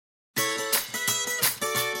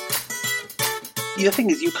the thing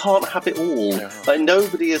is, you can't have it all. No. Like,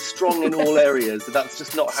 nobody is strong in all areas. That's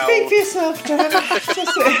just not how... Speak for yourself, Dan.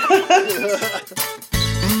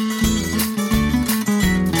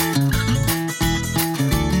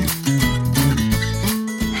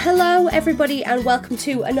 Hello, everybody, and welcome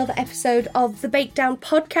to another episode of the Bakedown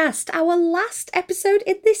Podcast, our last episode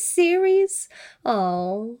in this series.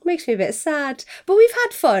 Oh, makes me a bit sad, but we've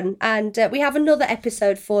had fun, and we have another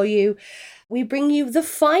episode for you. We bring you the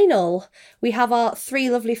final. We have our three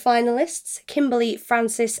lovely finalists, Kimberly,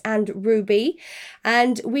 Francis, and Ruby,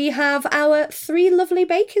 and we have our three lovely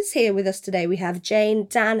bakers here with us today. We have Jane,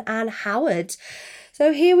 Dan, and Howard.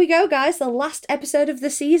 So here we go, guys, the last episode of the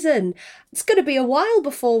season. It's going to be a while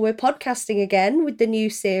before we're podcasting again with the new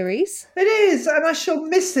series. It is, and I shall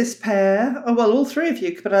miss this pair. Oh, well, all three of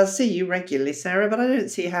you, but I'll see you regularly, Sarah, but I don't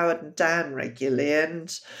see Howard and Dan regularly,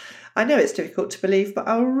 and I know it's difficult to believe, but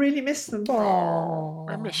I'll really miss them. Oh,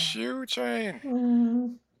 I miss you,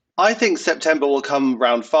 Jane. I think September will come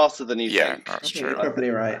round faster than you think. Yeah, that's true. You're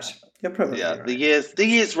probably right. You're probably right. The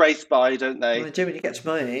years race by, don't they? Well, they do when you get to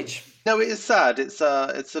my age. No, it is sad. It's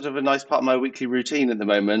sort of a nice part of my weekly routine at the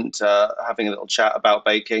moment, having a little chat about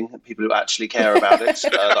baking, people who actually care about it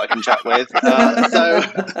that I can chat with.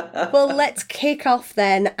 Well, let's kick off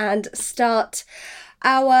then and start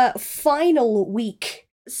our final week.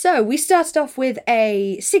 So we started off with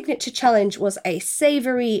a signature challenge, was a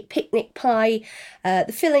savoury picnic pie.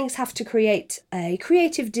 The fillings have to create a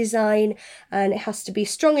creative design and it has to be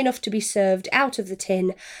strong enough to be served out of the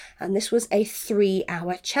tin. And this was a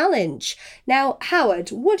 3-hour challenge. Now, Howard,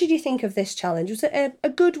 what did you think of this challenge? Was it a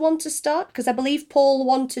good one to start? Because I believe Paul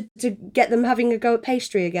wanted to get them having a go at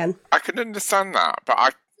pastry again. I can understand that, but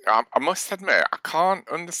I must admit, I can't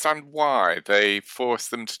understand why they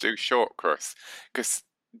forced them to do short crust, because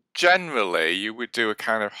generally you would do a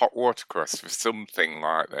kind of hot water crust for something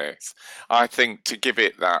like this, I think, to give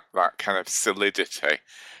it that kind of solidity.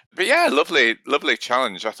 But yeah, lovely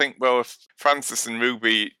challenge. I think both Francis and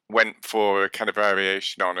Ruby went for a kind of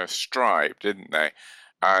variation on a stripe, didn't they?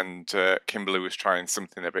 And Kimberly was trying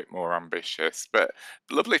something a bit more ambitious, but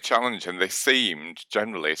lovely challenge, and they seemed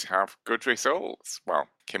generally to have good results. Well,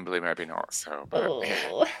 Kimberly maybe not so, but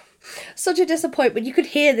yeah. Such a disappointment. You could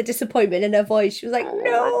hear the disappointment in her voice. She was like,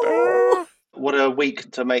 no. What a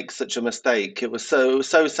week to make such a mistake. It was so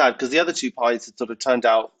sad because the other two pies had sort of turned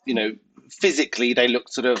out, physically they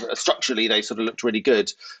looked structurally they sort of looked really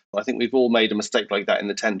good. I think we've all made a mistake like that in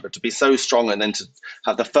the tent, but to be so strong and then to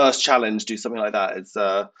have the first challenge do something like that is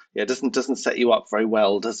doesn't set you up very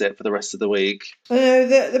well, does it, for the rest of the week?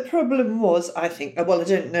 The problem was, I think, well, I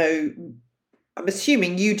don't know, I'm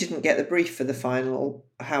assuming you didn't get the brief for the final,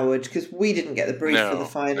 Howard, because we didn't get the brief for the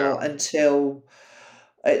final until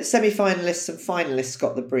semi-finalists and finalists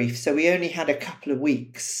got the brief. So we only had a couple of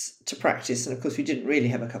weeks to practice. And of course, we didn't really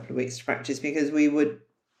have a couple of weeks to practice because we were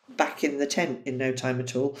back in the tent in no time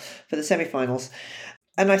at all for the semi-finals.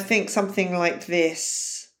 And I think something like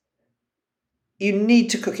this, you need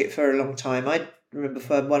to cook it for a long time. I remember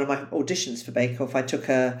for one of my auditions for Bake Off, I took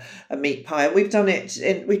a meat pie. We've done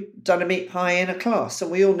a meat pie in a class,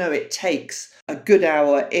 and we all know it takes a good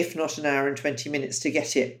hour, if not an hour and 20 minutes, to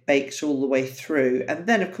get it baked all the way through. And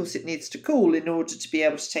then, of course, it needs to cool in order to be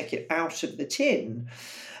able to take it out of the tin.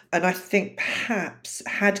 And I think perhaps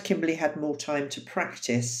had Kimberly had more time to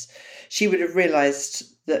practice, she would have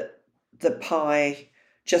realised that the pie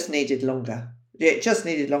just needed longer. It just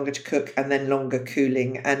needed longer to cook and then longer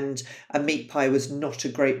cooling, and a meat pie was not a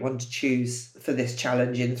great one to choose for this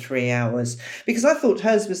challenge in 3 hours, because I thought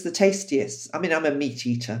hers was the tastiest. I mean, I'm a meat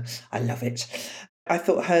eater. I love it. I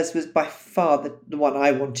thought hers was by far the one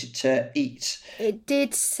I wanted to eat. It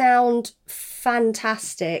did sound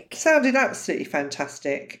fantastic. Sounded absolutely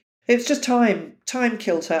fantastic. It's just time. Time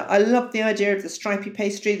killed her. I loved the idea of the stripy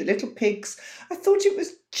pastry, the little pigs. I thought it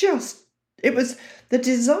was the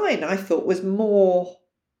design, I thought, was more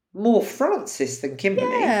Francis than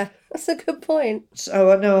Kimberly. Yeah, that's a good point.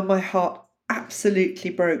 So I know my heart absolutely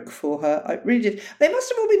broke for her. I really did. They must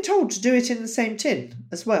have all been told to do it in the same tin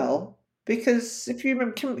as well, because if you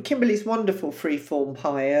remember, Kimberly's wonderful freeform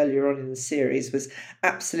pie earlier on in the series was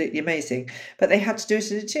absolutely amazing, but they had to do it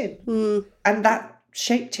in a tin. And that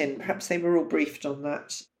shape tin, perhaps they were all briefed on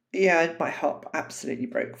that. Yeah, my heart absolutely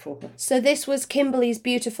broke for her. So this was Kimberly's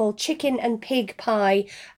beautiful chicken and pig pie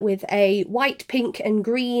with a white, pink and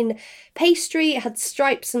green pastry. It had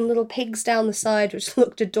stripes and little pigs down the side, which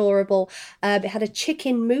looked adorable. It had a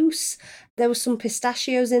chicken mousse, There was some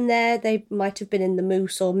pistachios in there. They might have been in the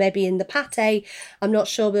mousse or maybe in the pate. I'm not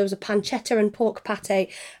sure. But there was a pancetta and pork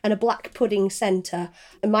pate and a black pudding centre.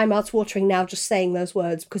 And my mouth's watering now just saying those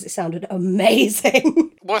words because it sounded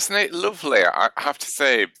amazing. Wasn't it lovely? I have to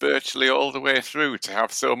say, virtually all the way through, to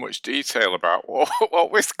have so much detail about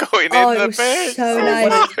what was going in the bits. Oh, it was so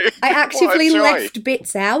nice. I actively left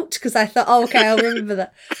bits out because I thought, oh, okay, I'll remember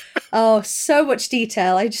that. Oh, so much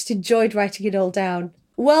detail. I just enjoyed writing it all down.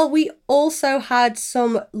 Well, we also had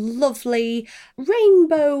some lovely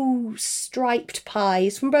rainbow striped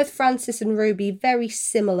pies from both Frances and Ruby, very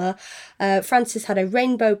similar. Frances had a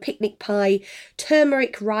rainbow picnic pie,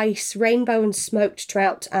 turmeric rice, rainbow and smoked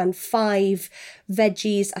trout, and 5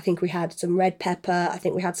 veggies. I think we had some red pepper. I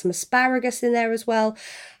think we had some asparagus in there as well.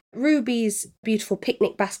 Ruby's beautiful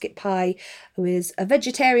picnic basket pie was a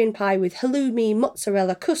vegetarian pie with halloumi,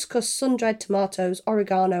 mozzarella, couscous, sun-dried tomatoes,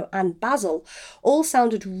 oregano and basil. All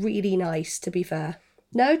sounded really nice, to be fair.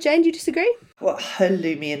 No, Jane, do you disagree? Well,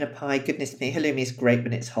 halloumi in a pie, goodness me, halloumi is great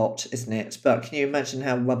when it's hot, isn't it? But can you imagine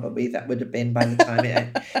how wobbly that would have been by the time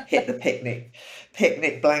it hit the picnic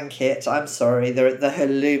blanket? I'm sorry, the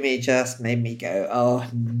halloumi just made me go, oh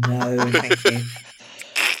no, thank you.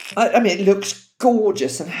 I mean, it looks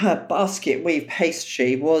gorgeous, and her basket weave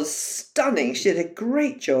pastry was stunning. She did a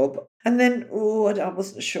great job. And then, I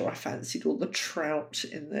wasn't sure I fancied all the trout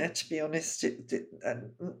in there, to be honest.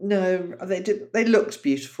 No, they didn't. They looked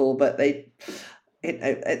beautiful, but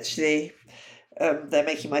actually, they're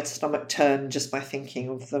making my stomach turn just by thinking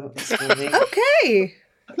of them this morning. Okay.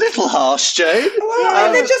 Little harsh, Jane.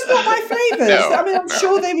 Well, they're just not my flavours. No, I mean, I'm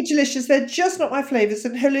sure they were delicious. They're just not my flavours.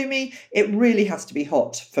 And halloumi, it really has to be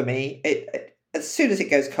hot for me. As soon as it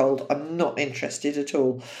goes cold, I'm not interested at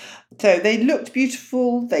all. So they looked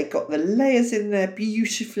beautiful. They got the layers in there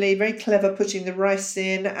beautifully. Very clever putting the rice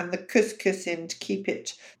in and the couscous in to keep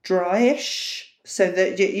it dryish, so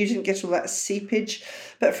that you didn't get all that seepage.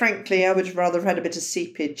 But frankly, I would have rather had a bit of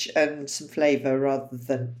seepage and some flavour rather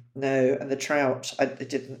than no. And the trout, it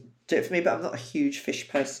didn't do it for me, but I'm not a huge fish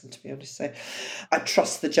person, to be honest. So I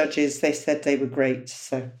trust the judges. They said they were great,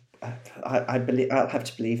 so I believe I'll have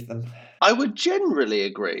to believe them. I would generally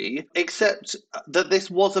agree, except that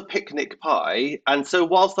this was a picnic pie. And so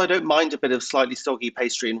whilst I don't mind a bit of slightly soggy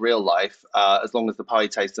pastry in real life, as long as the pie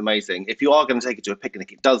tastes amazing, if you are going to take it to a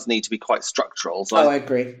picnic, it does need to be quite structural. So I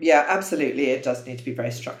agree. Yeah, absolutely. It does need to be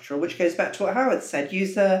very structural, which goes back to what Howard said.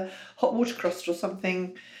 Use a hot water crust or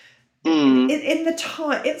something. In the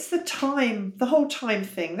time, it's the whole time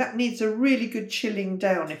thing. That needs a really good chilling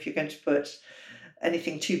down if you're going to put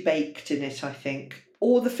anything too baked in it, I think.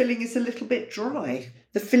 Or the filling is a little bit dry.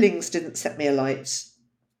 The fillings didn't set me alight,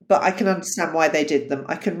 but I can understand why they did them.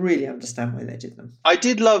 I can really understand why they did them. I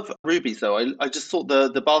did love Ruby's, though. I just thought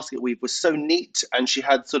the basket weave was so neat, and she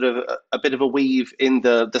had sort of a bit of a weave in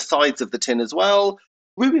the sides of the tin as well.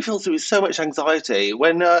 Ruby feels through so much anxiety.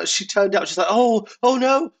 When she turned out, she's like, oh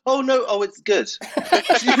no, it's good. She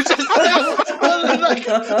was just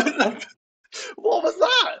like, what was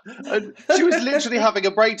that? And she was literally having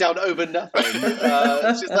a breakdown over nothing.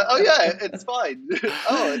 She's like, oh yeah, it's fine.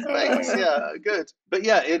 Oh, it's thanks. Yeah, good. But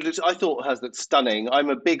yeah, I thought hers looked stunning. I'm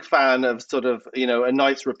a big fan of sort of, a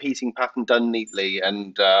nice repeating pattern done neatly.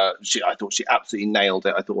 And I thought she absolutely nailed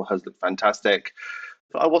it. I thought hers looked fantastic.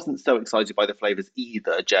 I wasn't so excited by the flavours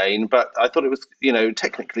either, Jane, but I thought it was,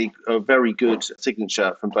 technically a very good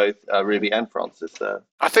signature from both Ruby and Frances.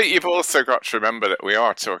 I think you've also got to remember that we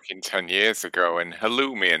are talking 10 years ago, and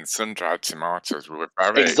halloumi and sun-dried tomatoes were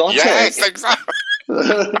very... exotic. Yes, exactly.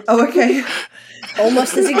 Oh, okay.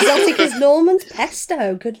 Almost as exotic as Norman's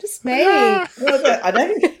pesto. Goodness me. Well, I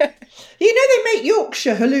know. They make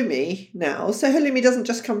Yorkshire halloumi now, so halloumi doesn't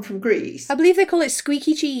just come from Greece. I believe they call it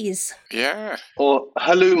squeaky cheese. Yeah. Or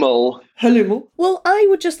halloumel. Halloumel. Well, I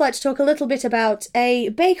would just like to talk a little bit about a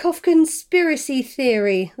Bake-Off conspiracy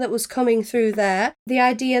theory that was coming through there. The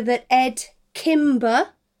idea that Ed Kimber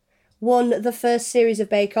won the first series of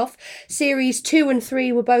Bake Off. Series 2 and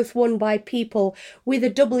 3 were both won by people with a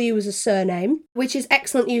W as a surname, which is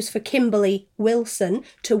excellent news for Kimberly Wilson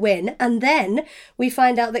to win. And then we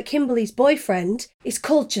find out that Kimberly's boyfriend is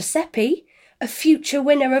called Giuseppe, a future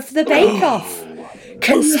winner of the Bake Off.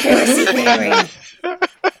 Conspiracy theory.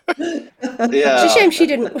 Yeah. It's a shame she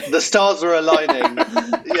didn't. The stars are aligning.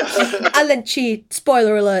 Yeah. And then she,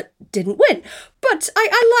 spoiler alert, didn't win. But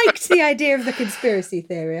I liked the idea of the conspiracy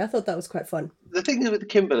theory. I thought that was quite fun. The thing with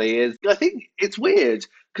Kimberly is, I think it's weird,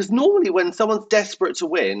 because normally when someone's desperate to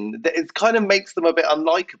win, it kind of makes them a bit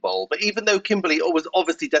unlikable. But even though Kimberly was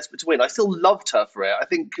obviously desperate to win, I still loved her for it. I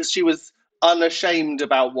think because she was unashamed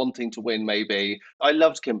about wanting to win, maybe. I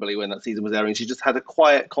loved Kimberly when that season was airing. She just had a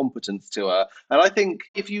quiet competence to her. And I think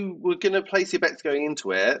if you were going to place your bets going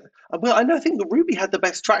into it, well, I think Ruby had the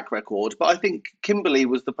best track record, but I think Kimberly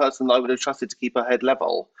was the person I would have trusted to keep her head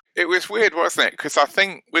level. It was weird, wasn't it? Because I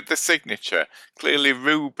think with the signature, clearly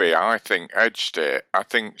Ruby, I think, edged it. I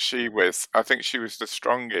think she was the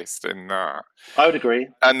strongest in that. I would agree.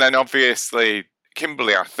 And then obviously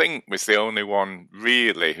Kimberly, I think, was the only one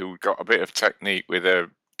really who got a bit of technique with her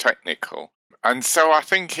technical. And so I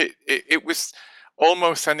think it was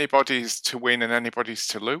almost anybody's to win and anybody's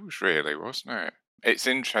to lose, really, wasn't it? It's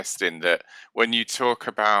interesting that when you talk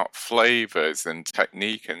about flavours and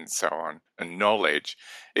technique and so on and knowledge,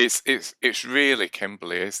 it's really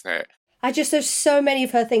Kimberly, isn't it? There's so many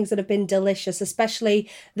of her things that have been delicious,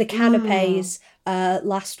 especially the canapes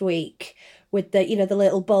last week with the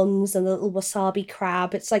little buns and the little wasabi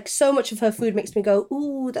crab. It's like so much of her food makes me go,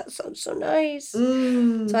 ooh, that sounds so nice.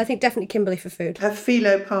 So I think definitely Kimberly for food. Her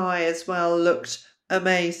phyllo pie as well looked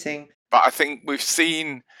amazing. But I think we've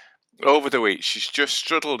seen over the week, she's just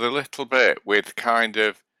struggled a little bit with kind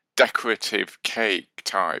of decorative cake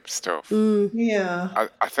type stuff. Yeah.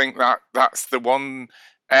 I think that's the one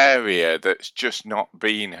area that's just not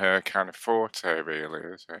been her kind of forte, really,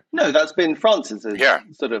 is it? No, that's been Francis's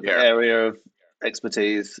sort of area of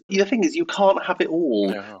expertise. The thing is, you can't have it all.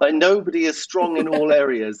 No. Like, nobody is strong in all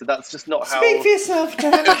areas. That's just not how... Speak for yourself,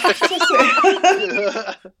 Dan.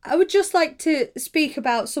 I would just like to speak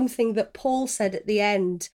about something that Paul said at the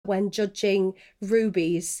end when judging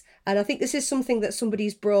rubies. And I think this is something that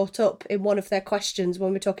somebody's brought up in one of their questions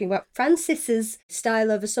when we're talking about Francis's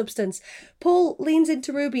style over substance. Paul leans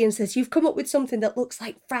into Ruby and says, "You've come up with something that looks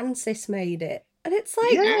like Francis made it." And it's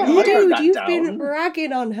like, dude, you've been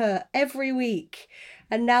ragging on her every week.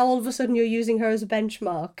 And now all of a sudden you're using her as a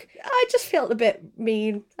benchmark. I just felt a bit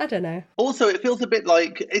mean. I don't know. Also, it feels a bit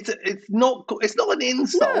like it's not an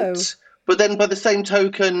insult. No. But then by the same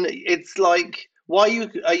token, it's like, why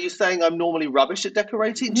are you saying I'm normally rubbish at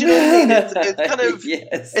decorating? Do you know what I mean? It's kind of,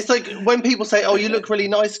 yes. It's like when people say, "Oh, you look really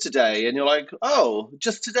nice today," and you're like, "Oh,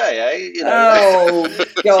 just today, eh?" You know? Oh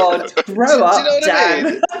God, grow up, Do you know what Dan. I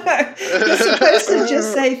mean? You're supposed to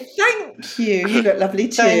just say thank you. You look lovely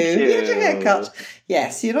too. Thank you. You had your haircut.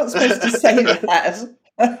 Yes, you're not supposed to say that.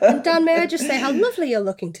 And Dan, may I just say how lovely you're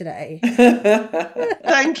looking today?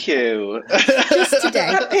 Thank you. Just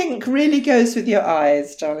today. That pink really goes with your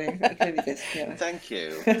eyes, darling. It really goes, yeah. Thank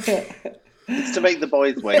you. It's to make the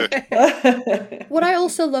boys wait. What I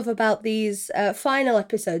also love about these final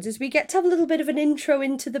episodes is we get to have a little bit of an intro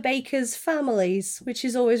into the Bakers' families, which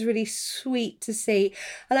is always really sweet to see.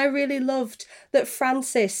 And I really loved that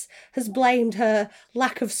Frances has blamed her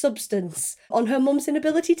lack of substance on her mum's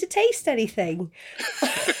inability to taste anything.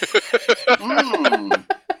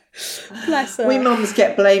 Bless her. We mums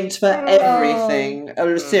get blamed for everything.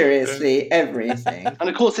 Oh, seriously, everything. And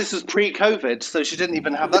of course, this was pre-COVID, so she didn't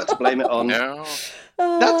even have that to blame it on. No.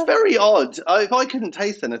 That's very odd. If I couldn't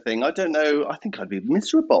taste anything, I don't know. I think I'd be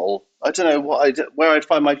miserable. I don't know where I'd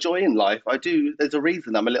find my joy in life. I do. There's a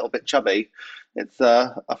reason I'm a little bit chubby. It's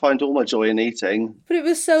I find all my joy in eating. But it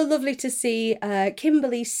was so lovely to see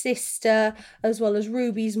Kimberly's sister as well as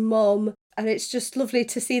Ruby's mum, and it's just lovely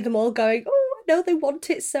to see them all going, "Oh, I know they want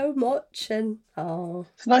it so much," and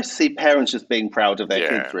it's nice to see parents just being proud of their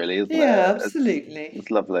kids, really, isn't it? Yeah, absolutely. It's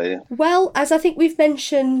lovely. Well, as I think we've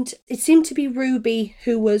mentioned, it seemed to be Ruby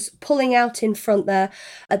who was pulling out in front there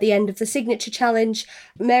at the end of the signature challenge.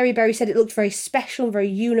 Mary Berry said it looked very special, very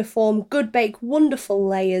uniform, good bake, wonderful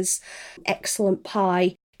layers, excellent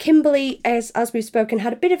pie. Kimberly, as we've spoken,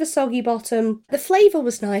 had a bit of a soggy bottom. The flavour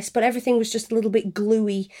was nice, but everything was just a little bit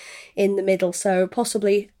gluey in the middle, so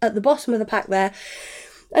possibly at the bottom of the pack there.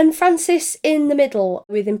 And Frances in the middle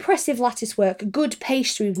with impressive lattice work, good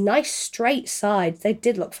pastry, nice straight sides. They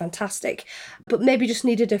did look fantastic, but maybe just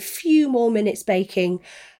needed a few more minutes baking.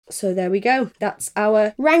 So there we go. That's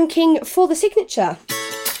our ranking for the signature.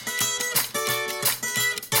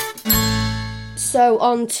 So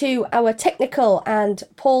on to our technical, and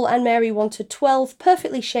Paul and Mary wanted 12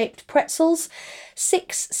 perfectly shaped pretzels,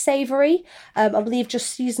 6 savoury, I believe just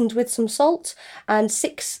seasoned with some salt, and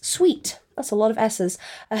 6 sweet. That's a lot of S's,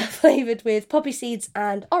 flavoured with poppy seeds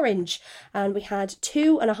and orange. And we had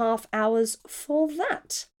 2.5 hours for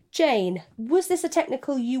that. Jane, was this a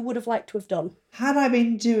technical you would have liked to have done? Had I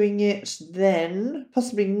been doing it then?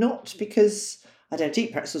 Possibly not, because I don't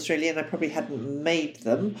eat pretzels really, and I probably hadn't made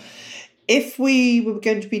them. If we were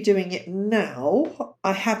going to be doing it now,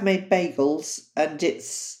 I have made bagels, and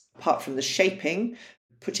it's, apart from the shaping,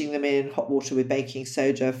 putting them in hot water with baking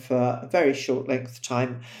soda for a very short length of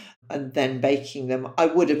time and then baking them. I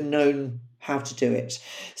would have known how to do it.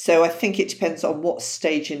 So I think it depends on what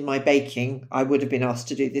stage in my baking I would have been asked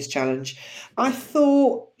to do this challenge. I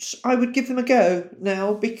thought I would give them a go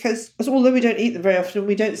now because although we don't eat them very often,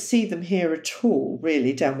 we don't see them here at all,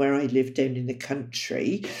 really, down where I live, down in the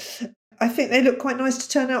country. I think they look quite nice to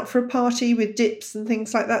turn out for a party with dips and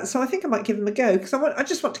things like that. So I think I might give them a go because I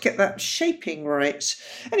just want to get that shaping right.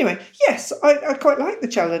 Anyway, yes, I quite like the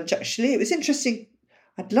challenge, actually. It was interesting.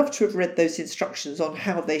 I'd love to have read those instructions on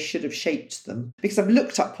how they should have shaped them, because I've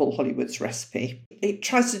looked up Paul Hollywood's recipe. It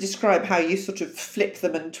tries to describe how you sort of flip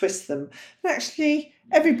them and twist them. And actually,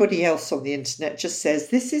 everybody else on the internet just says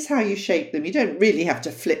this is how you shape them. You don't really have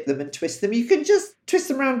to flip them and twist them. You can just twist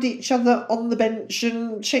them around each other on the bench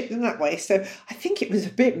and shape them that way. So I think it was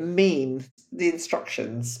a bit mean, the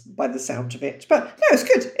instructions, by the sound of it. But no, it's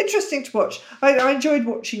good. Interesting to watch. I enjoyed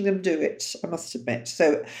watching them do it, I must admit.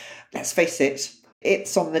 So let's face it,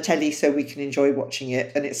 it's on the telly so we can enjoy watching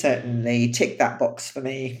it, and it certainly ticked that box for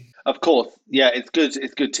me. Of course, yeah, it's good.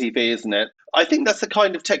 It's good TV, isn't it? I think that's the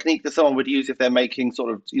kind of technique that someone would use if they're making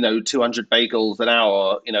sort of, 200 bagels an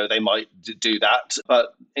hour. They might do that.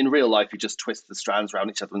 But in real life, you just twist the strands around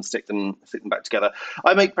each other and stick them back together.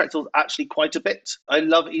 I make pretzels actually quite a bit. I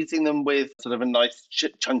love eating them with sort of a nice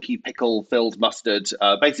chunky pickle-filled mustard.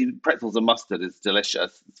 Basically, pretzels and mustard is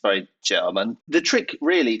delicious. It's very German. The trick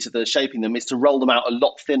really to the shaping them is to roll them out a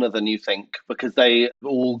lot thinner than you think, because they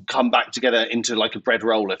all come back together into like a bread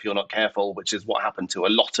roll if you're not careful, which is what happened to a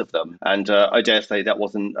lot of them. And I dare say that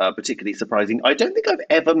wasn't particularly surprising. I don't think I've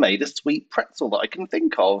ever made a sweet pretzel that I can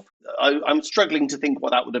think of. I'm struggling to think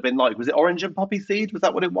what that would have been like. Was it orange and poppy seed? Was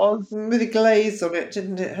that what it was? With a glaze on it,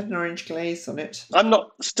 didn't it? It had an orange glaze on it. I'm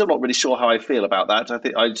still not really sure how I feel about that.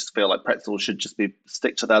 I just feel like pretzels should just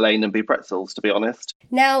stick to their lane and be pretzels, to be honest.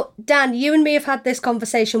 Now, Dan, you and me have had this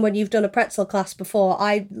conversation when you've done a pretzel class before.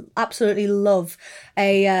 I absolutely love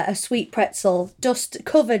a sweet pretzel, just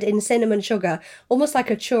covered in cinnamon sugar, almost like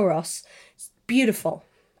a churros. It's beautiful.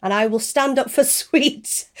 And I will stand up for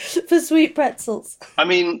sweet pretzels. I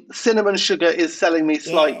mean, cinnamon sugar is selling me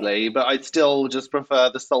slightly, but I still just prefer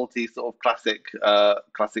the salty sort of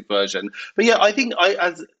classic version. But yeah, I think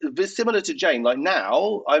as similar to Jane, like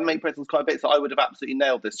now I make pretzels quite a bit, so I would have absolutely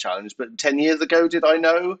nailed this challenge. But 10 years ago, did I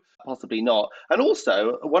know? Possibly not. And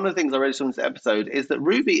also, one of the things I read from this episode is that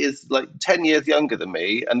Ruby is like 10 years younger than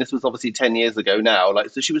me, and this was obviously 10 years ago now.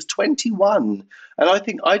 Like, so she was 21, and I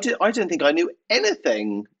don't think I knew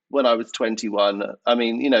anything when I was 21. I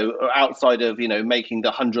mean, outside of making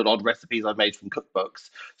the 100-odd recipes I've made from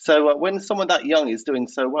cookbooks. So when someone that young is doing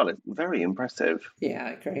so well, it's very impressive. Yeah, I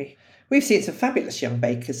agree. We've seen some fabulous young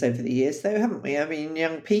bakers over the years, though, haven't we? I mean,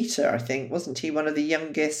 young Peter, I think, wasn't he one of the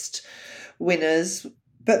youngest winners?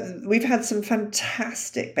 But we've had some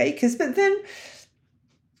fantastic bakers, but then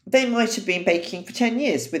they might have been baking for 10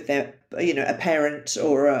 years with their, a parent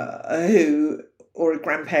or a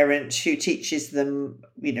grandparent who teaches them,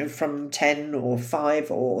 from 10 or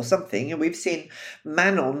 5 or something. And we've seen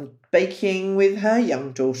Manon baking with her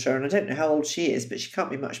young daughter, and I don't know how old she is, but she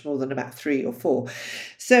can't be much more than about 3 or 4.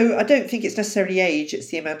 So I don't think it's necessarily age, it's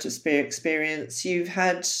the amount of experience you've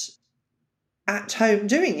had at home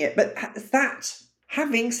doing it. But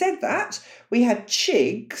having said that, we had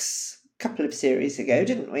Chigs a couple of series ago,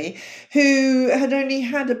 didn't we, who had only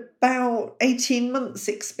had about 18 months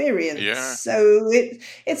experience. Yeah. So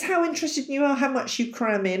it's how interested you are, how much you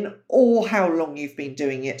cram in, or how long you've been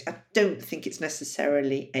doing it. I don't think it's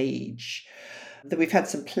necessarily age. We've had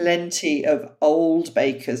plenty of old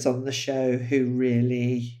bakers on the show who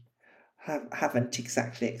really haven't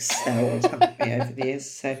exactly excelled, haven't we, over the years?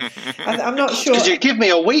 So I'm not sure. Could you give me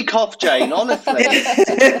a week off, Jane? Honestly.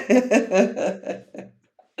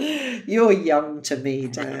 You're young to me,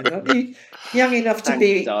 Dan. Aren't you young enough to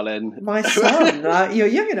be darling. My son? You're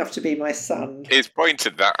young enough to be my son. He's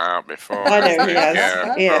pointed that out before. I know he has.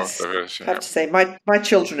 Yeah, yes. I have to say, my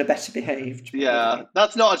children are better behaved. Yeah,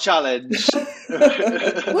 that's not a challenge.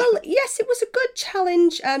 Well, yes, it was a good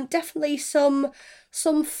challenge. Definitely some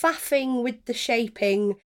faffing with the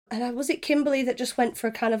shaping. And was it Kimberly that just went for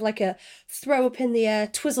a kind of like a throw up in the air,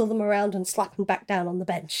 twizzle them around and slap them back down on the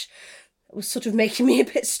bench? It was sort of making me a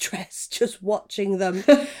bit stressed just watching them.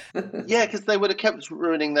 Yeah, because they would have kept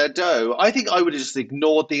ruining their dough. I think I would have just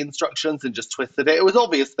ignored the instructions and just twisted it. It was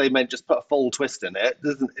obvious they meant just put a full twist in it,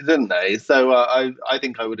 didn't they? So I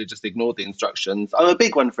think I would have just ignored the instructions. I'm a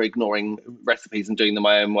big one for ignoring recipes and doing them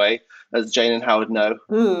my own way, as Jane and Howard know.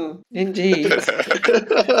 Indeed.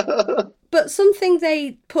 But something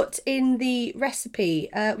they put in the recipe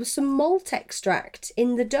was some malt extract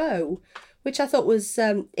in the dough, which I thought was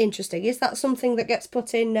interesting. Is that something that gets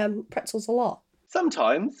put in pretzels a lot?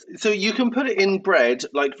 Sometimes. So you can put it in bread.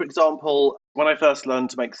 Like, for example, when I first learned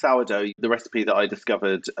to make sourdough, the recipe that I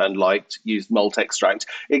discovered and liked used malt extract.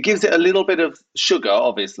 It gives it a little bit of sugar,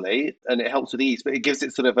 obviously, and it helps with the yeast, but it gives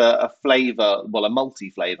it sort of a flavour, well, a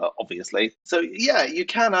malty flavour, obviously. So, yeah, you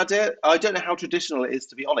can add it. I don't know how traditional it is,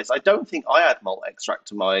 to be honest. I don't think I add malt extract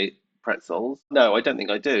to my pretzels. No, I don't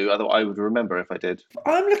think I do. Otherwise, I would remember if I did.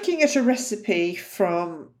 I'm looking at a recipe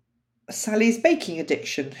from Sally's Baking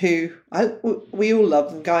Addiction, who we all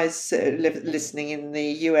love, and guys listening in the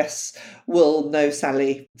US will know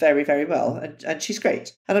Sally very, very well, and she's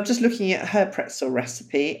great. And I'm just looking at her pretzel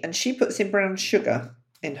recipe, and she puts in brown sugar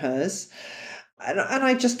in hers. And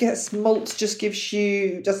I just guess malt just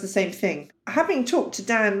does the same thing. Having talked to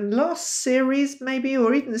Dan last series, maybe,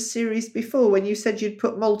 or even the series before, when you said you'd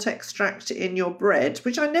put malt extract in your bread,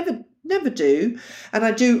 which I never do, and I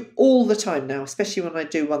do all the time now, especially when I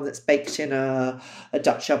do one that's baked in a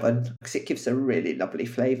Dutch oven, because it gives a really lovely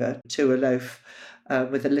flavour to a loaf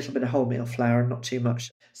with a little bit of wholemeal flour and not too much.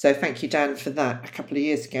 So thank you, Dan, for that a couple of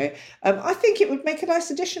years ago. I think it would make a nice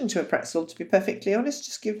addition to a pretzel, to be perfectly honest.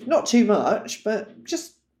 Just give not too much, but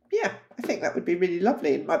just, yeah, I think that would be really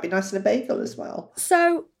lovely. It might be nice in a bagel as well.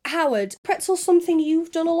 So, Howard, pretzel's something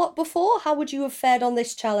you've done a lot before. How would you have fared on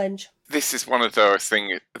this challenge? This is one of those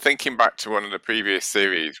things, thinking back to one of the previous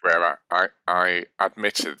series where I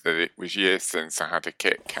admitted that it was years since I had a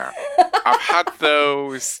Kit Kat. I've had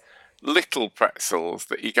those little pretzels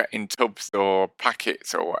that you get in tubs or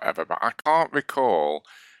packets or whatever, but I can't recall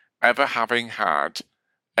ever having had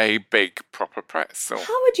a big proper pretzel.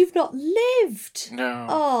 Howard, you've not lived. No.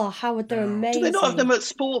 Oh, Howard, they're amazing. Do they not have them at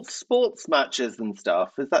sports matches and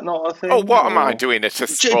stuff? Is that not a thing? Oh, what am I doing at a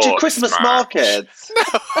sports Christmas match? markets?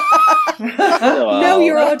 Know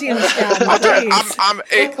your audience, Dan.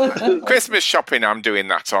 Christmas shopping, I'm doing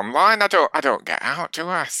that online. I don't get out, do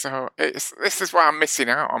I? So this is why I'm missing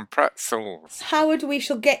out on pretzels. Howard, we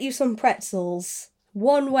shall get you some pretzels,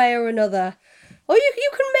 one way or another. Or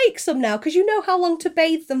you can make some now, because you know how long to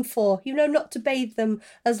bathe them for. You know not to bathe them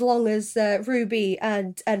as long as Ruby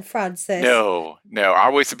and Francis. No, I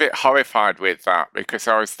was a bit horrified with that, because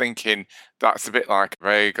I was thinking that's a bit like a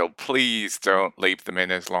bagel. Please don't leave them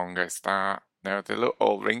in as long as that. No, they look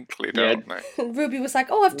all wrinkly, don't they? Ruby was like,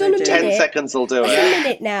 "Oh, I've done a minute. 10 seconds will do it. A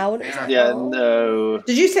minute now." And it was like, no.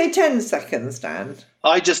 Did you say 10 seconds, Dan?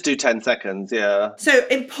 I just do 10 seconds, yeah. So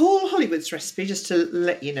in Paul Hollywood's recipe, just to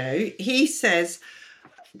let you know, he says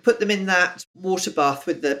put them in that water bath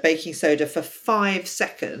with the baking soda for 5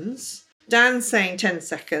 seconds. Dan's saying 10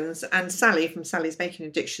 seconds, and Sally from Sally's Baking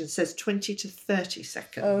Addiction says 20 to 30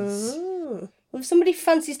 seconds. Oh. Well, if somebody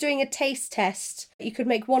fancies doing a taste test, you could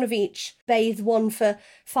make one of each, bathe one for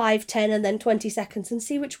 5, 10 and then 20 seconds and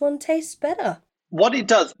see which one tastes better. What it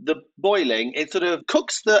does, the boiling, it sort of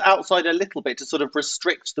cooks the outside a little bit to sort of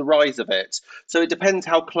restrict the rise of it. So it depends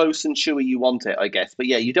how close and chewy you want it, I guess. But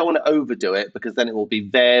yeah, you don't want to overdo it, because then it will be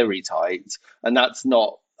very tight. And that's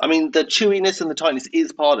not, I mean, the chewiness and the tightness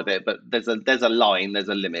is part of it, but there's a line, there's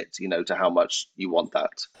a limit, to how much you want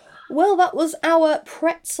that. Well, that was our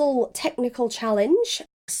pretzel technical challenge.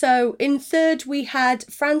 So in third, we had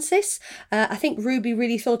Francis. I think Ruby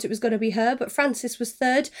really thought it was going to be her, but Francis was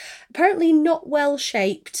third. Apparently not well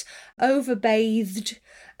shaped, overbathed,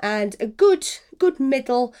 and a good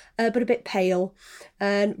middle, but a bit pale.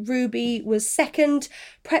 And Ruby was second.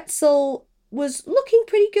 Pretzel was looking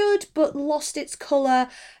pretty good, but lost its colour.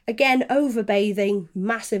 Again, overbathing,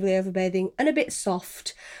 massively overbathing, and a bit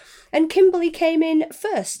soft. And Kimberly came in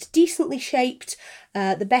first, decently shaped,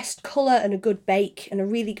 the best colour and a good bake and a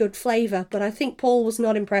really good flavour. But I think Paul was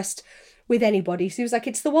not impressed with anybody. So he was like,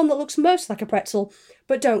 it's the one that looks most like a pretzel,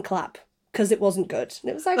 but don't clap, because it wasn't good.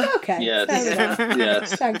 And it was like, okay, yes. fair enough.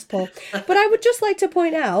 Yes. Thanks, Paul. But I would just like to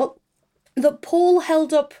point out that Paul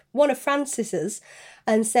held up one of Francis's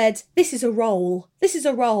and said, this is a roll. This is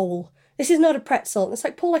a roll. This is not a pretzel. And it's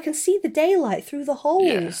like, Paul, I can see the daylight through the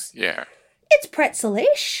holes. Yeah. It's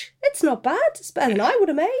pretzel-ish. It's not bad. It's better than I would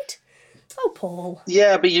have made. Oh, Paul.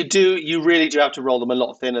 Yeah, but you really do have to roll them a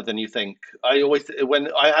lot thinner than you think. I always, when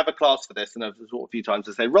I have a class for this, and I've taught a few times,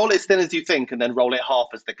 I say, roll it as thin as you think, and then roll it half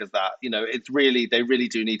as thick as that. It's really, they really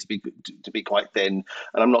do need to be quite thin,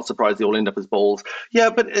 and I'm not surprised they all end up as balls. Yeah,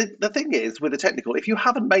 but the thing is, with the technical, if you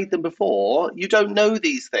haven't made them before, you don't know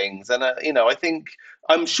these things, and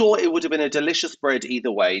I'm sure it would have been a delicious bread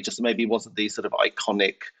either way, just maybe wasn't the sort of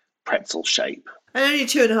iconic pretzel shape. And only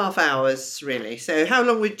 2.5 hours, really. So how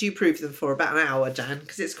long would you prove them for? About an hour, Dan?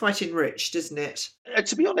 Because it's quite enriched, isn't it?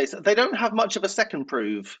 To be honest, they don't have much of a second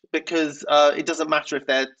prove, because it doesn't matter if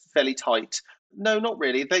they're fairly tight. No, not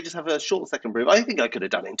really. They just have a short second prove. I think I could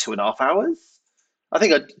have done it in 2.5 hours. I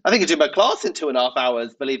think I do my class in 2.5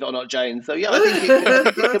 hours, believe it or not, Jane. So yeah, I think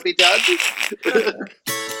it could be done.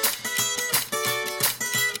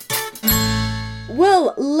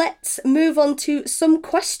 Well, let's move on to some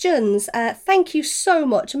questions. Thank you so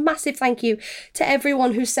much. Massive thank you to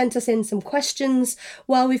everyone who sent us in some questions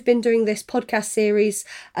while we've been doing this podcast series.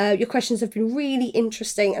 Your questions have been really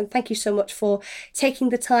interesting, and thank you so much for taking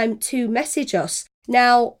the time to message us.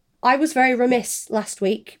 Now, I was very remiss last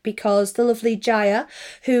week because the lovely Jaya,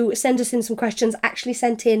 who sent us in some questions, actually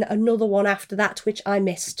sent in another one after that, which I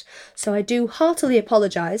missed. So I do heartily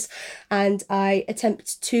apologise, and I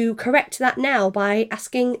attempt to correct that now by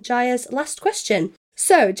asking Jaya's last question.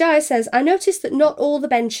 So, Jaya says, I noticed that not all the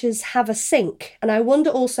benches have a sink, and I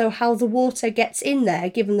wonder also how the water gets in there,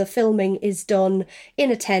 given the filming is done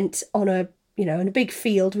in a tent on in a big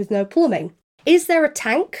field with no plumbing. Is there a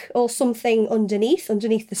tank or something underneath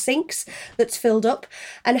the sinks that's filled up?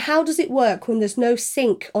 And how does it work when there's no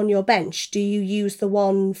sink on your bench? Do you use the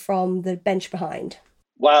one from the bench behind?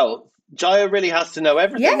 Wow, Jaya really has to know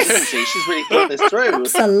everything, doesn't she? She's really thought this through.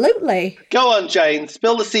 Absolutely. Go on, Jane,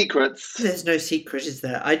 spill the secrets. There's no secret, is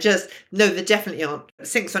there? No, there definitely aren't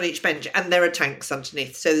sinks on each bench, and there are tanks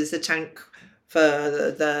underneath. So there's a tank for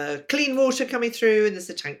the clean water coming through, and there's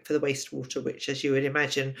a tank for the wastewater, which, as you would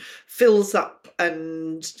imagine, fills up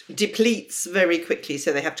and depletes very quickly.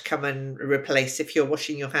 So they have to come and replace if you're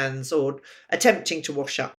washing your hands or attempting to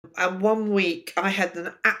wash up. And one week I had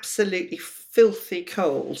an absolutely filthy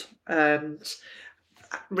cold and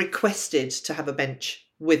requested to have a bench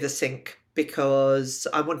with a sink, because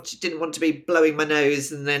I didn't want to be blowing my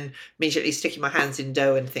nose and then immediately sticking my hands in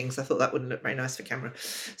dough and things. I thought that wouldn't look very nice for camera.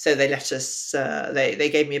 So they let us, they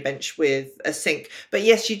gave me a bench with a sink. But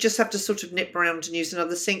yes, you just have to sort of nip around and use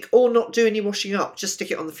another sink, or not do any washing up. Just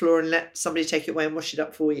stick it on the floor and let somebody take it away and wash it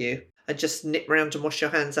up for you. And just nip around and wash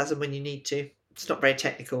your hands as and when you need to. It's not very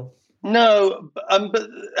technical. No, but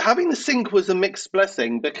having the sink was a mixed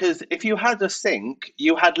blessing, because if you had a sink,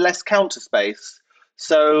 you had less counter space.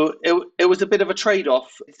 So it was a bit of a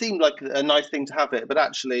trade-off. It seemed like a nice thing to have it, but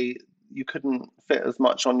actually you couldn't fit as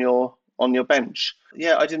much on your bench.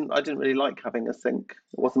 Yeah, I didn't really like having a sink.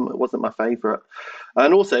 It wasn't my favourite.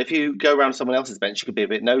 And also, if you go around someone else's bench, you could be a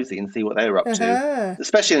bit nosy and see what they were up to.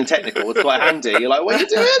 Especially in technical, it's quite handy. You're like, what are you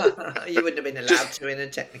doing? You wouldn't have been allowed to in a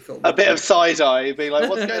technical. A bit of side-eye, being like,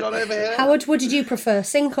 what's going on over here? Howard, what did you prefer,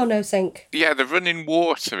 sink or no sink? Yeah, the running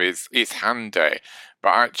water is handy, but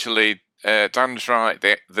actually, Dan's right.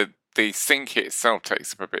 The sink itself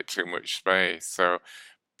takes up a bit too much space, so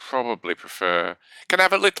probably prefer. Can I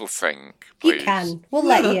have a little sink, please? You can. We'll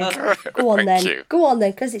let you. Go on then. You. Go on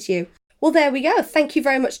then, because it's you. Well, there we go. Thank you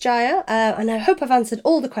very much, Jaya. And I hope I've answered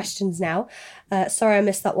all the questions now. Sorry I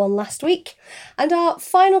missed that one last week. And our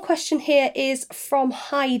final question here is from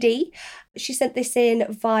Heidi. She sent this in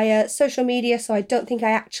via social media, so I don't think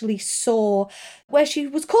I actually saw where she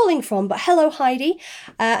was calling from. But hello, Heidi.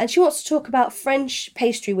 And she wants to talk about French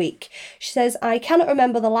Pastry Week. She says, I cannot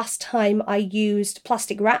remember the last time I used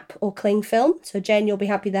plastic wrap or cling film. So, Jane, you'll be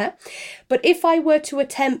happy there. But if I were to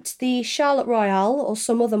attempt the Charlotte Royale or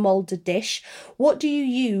some other moulded dish, what do you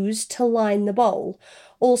use to line the bowl?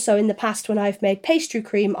 Also, in the past, when I've made pastry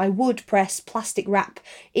cream, I would press plastic wrap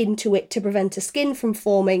into it to prevent a skin from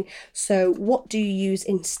forming. So what do you use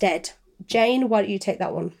instead? Jane, why don't you take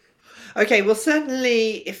that one? Okay, well,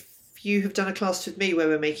 certainly if you have done a class with me where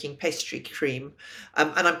we're making pastry cream,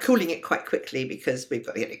 and I'm cooling it quite quickly because we've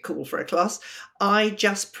got to get it cool for a class, I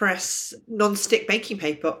just press non-stick baking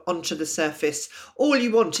paper onto the surface. All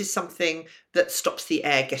you want is something that stops the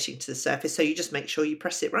air getting to the surface, so you just make sure you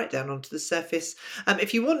press it right down onto the surface.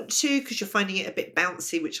 If you want to, because you're finding it a bit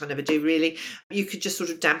bouncy, which I never do really, you could just sort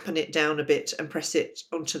of dampen it down a bit and press it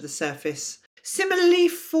onto the surface. Similarly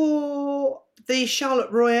for the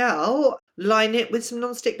Charlotte Royale, line it with some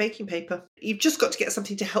non-stick baking paper. You've just got to get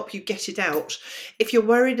something to help you get it out. If you're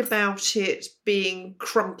worried about it being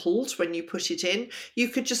crumpled when you put it in, you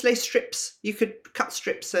could just lay strips. You could cut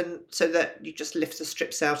strips, and so that you just lift the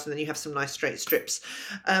strips out and then you have some nice straight strips.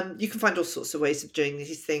 You can find all sorts of ways of doing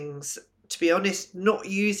these things. To be honest, not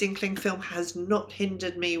using cling film has not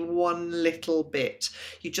hindered me one little bit.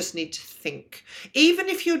 You just need to think. Even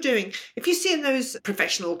if you see in those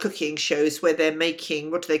professional cooking shows where they're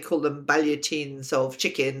making, what do they call them, ballotines of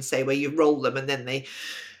chicken, say, where you roll them and then they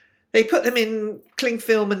put them in cling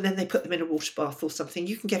film and then they put them in a water bath or something.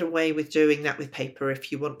 You can get away with doing that with paper if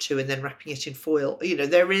you want to, and then wrapping it in foil. You know,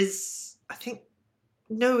 there is, I think,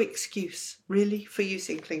 no excuse really for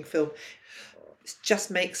using cling film. It just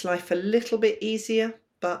makes life a little bit easier,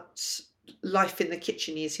 but life in the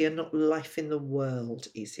kitchen easier, not life in the world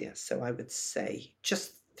easier. So I would say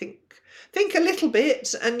just think a little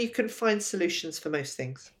bit, and you can find solutions for most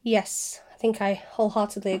things. Yes, I think I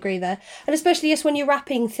wholeheartedly agree there. And especially, yes, when you're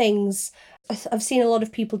wrapping things, I've seen a lot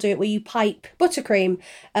of people do it where you pipe buttercream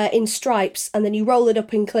in stripes and then you roll it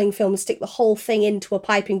up in cling film and stick the whole thing into a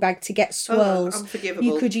piping bag to get swirls. Unforgivable.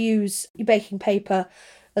 You could use your baking paper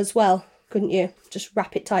as well, couldn't you? Just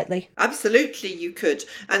wrap it tightly. Absolutely, you could.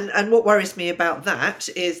 And what worries me about that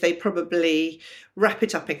is they probably wrap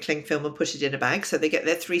it up in cling film and put it in a bag so they get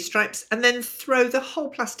their 3 stripes and then throw the whole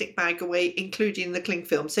plastic bag away, including the cling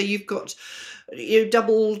film. So you've got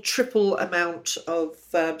double, triple amount of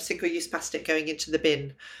single-use plastic going into the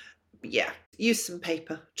bin. Yeah, use some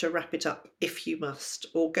paper to wrap it up if you must,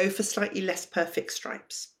 or go for slightly less perfect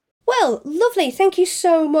stripes. Well, lovely. Thank you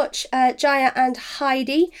so much, Jaya and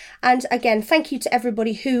Heidi. And again, thank you to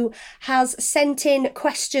everybody who has sent in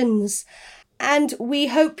questions. And we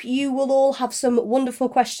hope you will all have some wonderful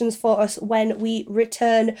questions for us when we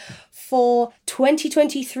return for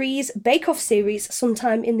 2023's Bake Off series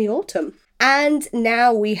sometime in the autumn. And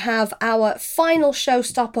now we have our final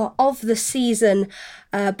showstopper of the season.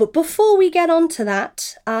 But before we get on to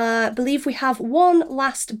that, I believe we have one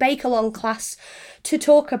last bake-along class to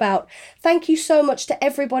talk about. Thank you so much to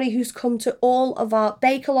everybody who's come to all of our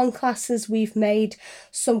bake-along classes. We've made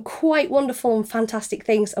some quite wonderful and fantastic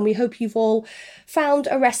things, and we hope you've all found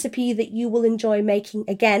a recipe that you will enjoy making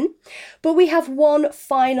again. But we have one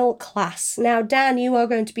final class. Now, Dan, you are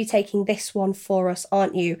going to be taking this one for us,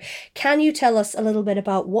 aren't you? Can you tell us a little bit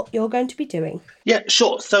about what you're going to be doing? Yeah,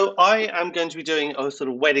 sure. So I am going to be doing a sort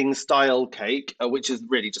of wedding style cake, which is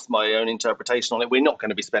really just my own interpretation on it. We're not going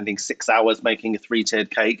to be spending 6 hours making a 3-tiered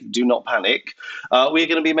cake. Do not panic. We're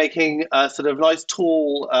going to be making a sort of nice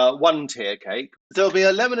tall 1-tier cake. So it'll be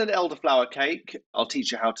a lemon and elderflower cake. I'll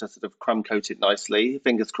teach you how to sort of crumb coat it nicely,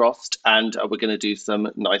 fingers crossed. And we're going to do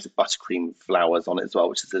some nice buttercream flowers on it as well,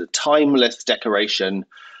 which is a timeless decoration.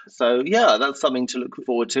 So yeah, that's something to look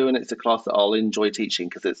forward to, and it's a class that I'll enjoy teaching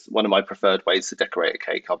because it's one of my preferred ways to decorate a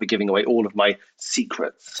cake. I'll be giving away all of my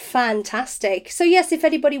secrets. Fantastic. So yes, if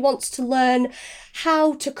anybody wants to learn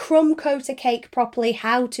how to crumb coat a cake properly,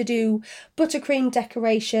 how to do buttercream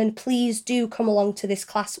decoration, please do come along to this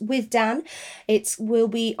class with Dan. It will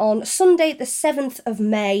be on Sunday the 7th of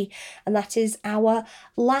May, and that is our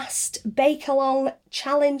last Bake Along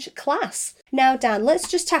Challenge class. Now, Dan, let's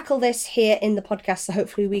just tackle this here in the podcast so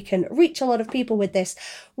hopefully we can reach a lot of people with this.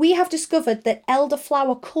 We have discovered that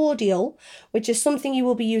elderflower cordial, which is something you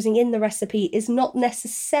will be using in the recipe, is not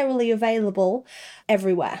necessarily available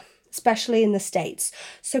everywhere, especially in the States.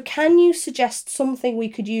 So can you suggest something we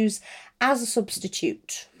could use as a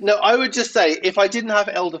substitute? No, I would just say if I didn't have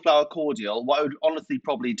elderflower cordial, what I would honestly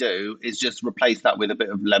probably do is just replace that with a bit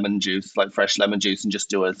of lemon juice, like fresh lemon juice, and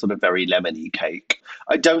just do a sort of very lemony cake.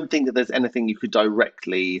 I don't think that there's anything you could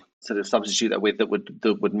directly sort of substitute that with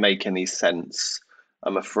that would make any sense,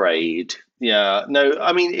 I'm afraid. Yeah, no,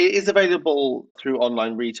 I mean, it is available through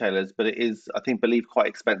online retailers, but it is, I think, quite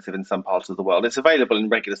expensive in some parts of the world. It's available in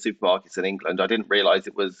regular supermarkets in England. I didn't realise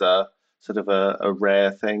it was sort of a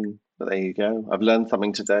rare thing. But there you go. I've learned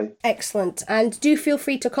something today. Excellent. And do feel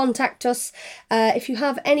free to contact us if you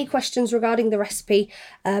have any questions regarding the recipe.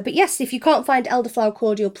 But yes, if you can't find elderflower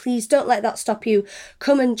cordial, please don't let that stop you.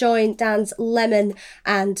 Come and join Dan's lemon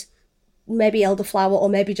and maybe elderflower, or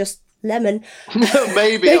maybe just lemon.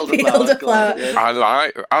 maybe elderflower.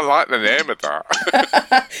 Yeah. I like the name of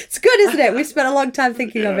that. It's good, isn't it? We've spent a long time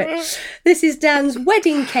thinking of it. This is Dan's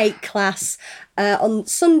wedding cake class on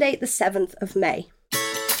Sunday the 7th of May.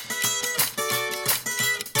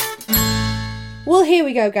 Well, here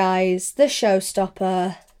we go, guys. The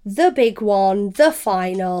showstopper, the big one, the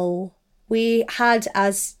final. We had,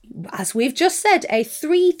 as we've just said, a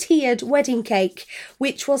 3-tiered wedding cake,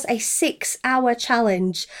 which was a 6-hour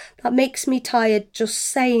challenge. That makes me tired just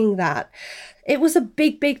saying that. It was a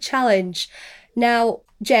big, big challenge. Now,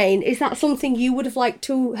 Jane, is that something you would have liked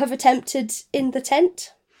to have attempted in the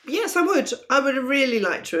tent? Yes, I would. I would have really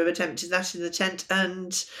liked to have attempted that in the tent.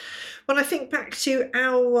 And when I think back to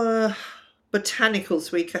our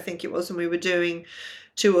Botanicals week, I think it was, and we were doing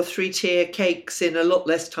 2 or 3 tier cakes in a lot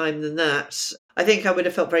less time than that, I think I would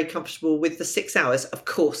have felt very comfortable with the 6 hours. Of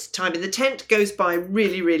course, time in the tent goes by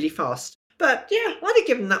really, really fast. But yeah, I'd have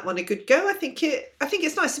given that one a good go. I think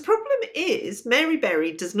it's nice. The problem is Mary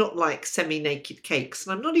Berry does not like semi-naked cakes,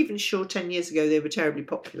 and I'm not even sure 10 years ago they were terribly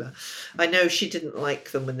popular. I know she didn't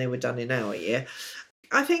like them when they were done in our year.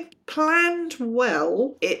 I think planned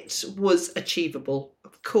well, it was achievable.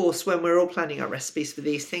 Of course, when we're all planning our recipes for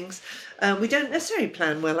these things, we don't necessarily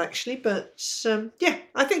plan well, actually. But yeah,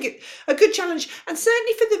 I think a good challenge, and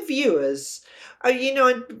certainly for the viewers. I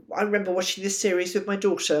remember watching this series with my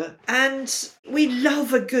daughter, and we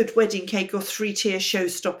love a good wedding cake or three-tier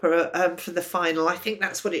showstopper for the final. I think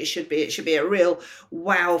that's what it should be. It should be a real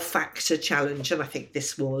wow factor challenge, and I think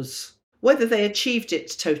this was. Whether they achieved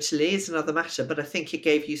it totally is another matter, but I think it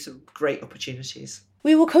gave you some great opportunities.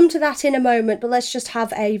 We will come to that in a moment, but let's just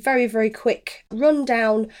have a very, very quick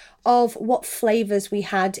rundown of what flavours we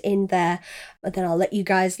had in there, and then I'll let you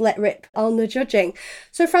guys let rip on the judging.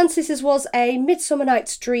 So Frances's was a Midsummer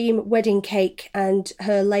Night's Dream wedding cake, and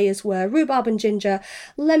her layers were rhubarb and ginger,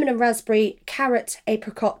 lemon and raspberry, carrot,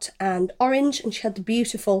 apricot and orange, and she had the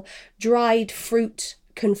beautiful dried fruit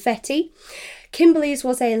confetti. Kimberly's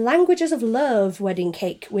was a Languages of Love wedding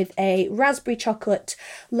cake with a raspberry chocolate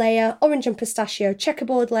layer, orange and pistachio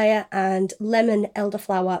checkerboard layer, and lemon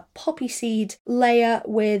elderflower poppy seed layer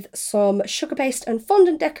with some sugar paste and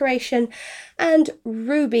fondant decoration. And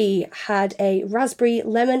Ruby had a raspberry,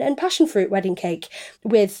 lemon and passion fruit wedding cake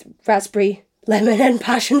with raspberry, lemon and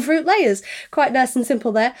passion fruit layers. Quite nice and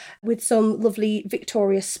simple there, with some lovely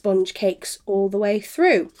Victoria sponge cakes all the way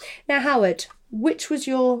through. Now, Howard, which was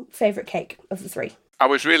your favourite cake of the three? I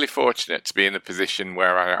was really fortunate to be in the position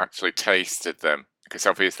where I actually tasted them, because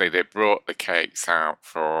obviously they brought the cakes out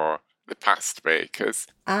for the past bakers.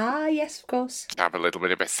 Ah, yes, of course. To have a little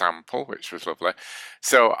bit of a sample, which was lovely.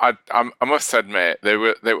 So I must admit, they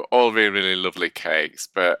were all really, really lovely cakes,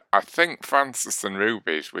 but I think Frances and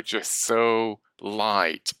Ruby's were just so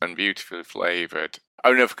light and beautifully flavoured.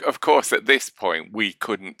 I mean, of course, at this point, we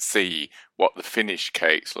couldn't see what the finished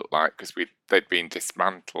cakes looked like because they'd been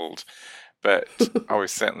dismantled. But I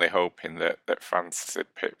was certainly hoping that Frances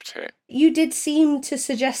had pipped it. You did seem to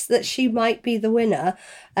suggest that she might be the winner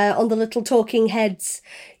on the little talking heads.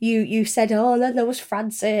 You said, oh, no, there was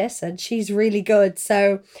Frances and she's really good.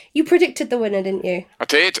 So you predicted the winner, didn't you? I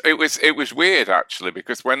did. It was weird, actually,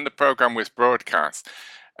 because when the programme was broadcast,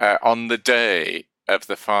 on the day of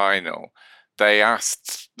the final, they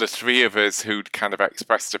asked the three of us who'd kind of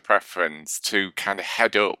expressed a preference to kind of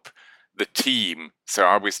head up the team. So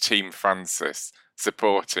I was Team Frances,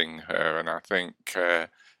 supporting her, and I think,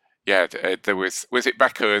 there was it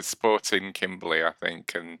Becca supporting Kimberly, I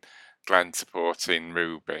think, and Glenn supporting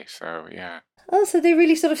Ruby. So yeah. Oh, so they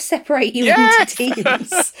really sort of separate you into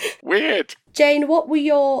teams. Weird. Jane, what were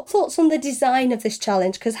your thoughts on the design of this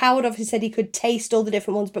challenge? Because Howard obviously said he could taste all the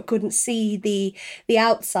different ones but couldn't see the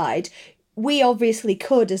outside. We obviously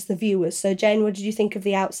could as the viewers. So Jane, what did you think of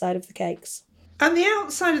the outside of the cakes? And the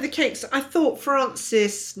outside of the cakes, I thought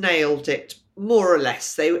Frances nailed it, more or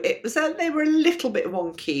less. They were a little bit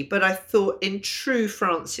wonky, but I thought in true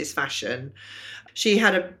Frances fashion, she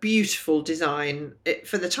had a beautiful design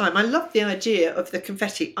for the time. I love the idea of the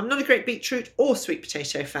confetti. I'm not a great beetroot or sweet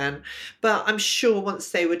potato fan, but I'm sure once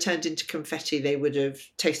they were turned into confetti, they would have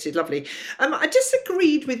tasted lovely. I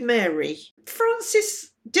disagreed with Mary. Frances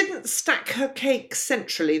didn't stack her cakes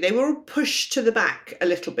centrally. They were all pushed to the back a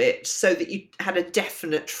little bit so that you had a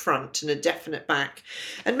definite front and a definite back.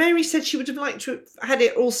 And Mary said she would have liked to have had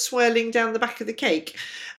it all swirling down the back of the cake.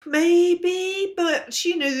 Maybe, but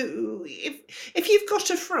if you've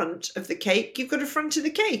got a front of the cake, you've got a front of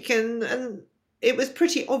the cake, and it was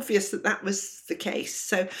pretty obvious that was the case.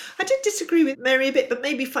 So I did disagree with Mary a bit, but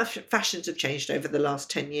maybe fashions have changed over the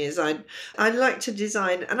last 10 years. I liked her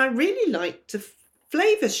design, and I really liked the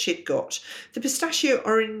flavours she'd got. The pistachio,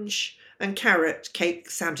 orange and carrot cake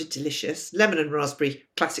sounded delicious. Lemon and raspberry,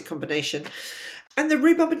 classic combination. And the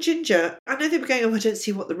rhubarb and ginger, I know they were going, I don't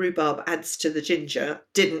see what the rhubarb adds to the ginger.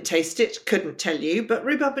 Didn't taste it, couldn't tell you. But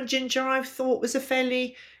rhubarb and ginger I thought was a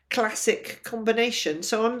fairly classic combination.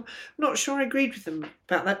 So I'm not sure I agreed with them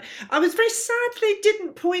about that. I was very sad they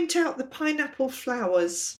didn't point out the pineapple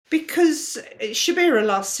flowers, because Shabira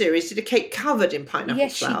last series did a cake covered in pineapple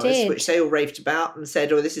flowers, which they all raved about and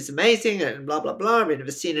said, oh, this is amazing and blah, blah, blah. I've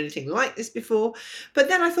never seen anything like this before. But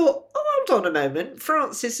then I thought, oh, hold on a moment.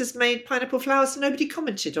 Frances has made pineapple flowers and nobody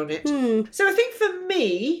commented on it. So I think for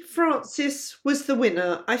me, Frances was the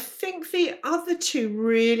winner. I think the other two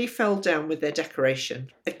really fell down with their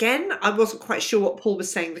decoration. Again, I wasn't quite sure what Paul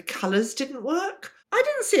was saying. The colours didn't work. I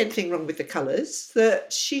didn't see anything wrong with the colours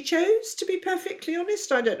that she chose, to be perfectly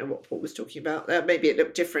honest. I don't know what Paul was talking about. Maybe it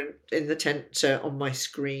looked different in the tent on my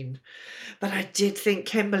screen. But I did think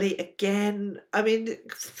Kimberly, again, I mean,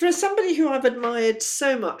 for somebody who I've admired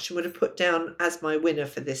so much and would have put down as my winner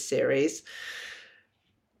for this series,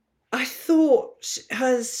 I thought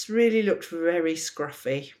hers really looked very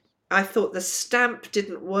scruffy. I thought the stamp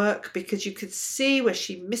didn't work because you could see where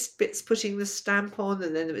she missed bits putting the stamp on,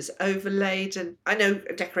 and then it was overlaid. And I know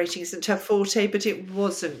decorating isn't her forte, but it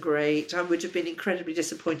wasn't great. I would have been incredibly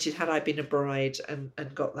disappointed had I been a bride and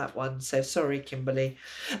got that one. So sorry, Kimberly.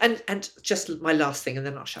 And just my last thing, and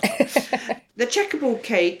then I'll shut up. The checkerboard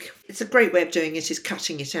cake, it's a great way of doing it, is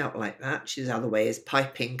cutting it out like that. The other way is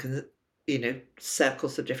piping,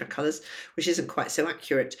 circles of different colours, which isn't quite so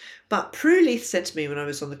accurate. But Prue Leith said to me when I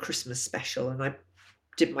was on the Christmas special and I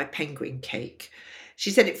did my penguin cake, she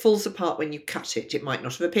said it falls apart when you cut it. It might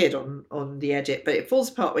not have appeared on the edit, but it falls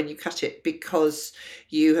apart when you cut it because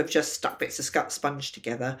you have just stuck bits of sponge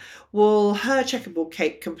together. Well, her checkerboard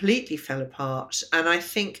cake completely fell apart, and I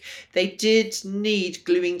think they did need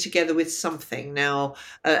gluing together with something. Now,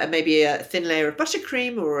 maybe a thin layer of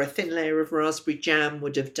buttercream or a thin layer of raspberry jam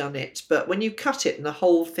would have done it, but when you cut it and the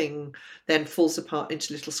whole thing then falls apart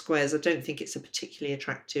into little squares, I don't think it's a particularly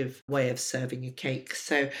attractive way of serving a cake.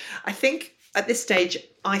 So I think at this stage,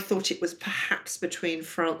 I thought it was perhaps between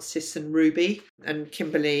Frances and Ruby, and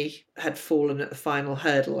Kimberly had fallen at the final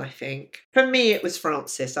hurdle, I think. For me, it was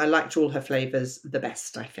Frances. I liked all her flavours the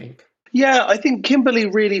best, I think. Yeah, I think Kimberly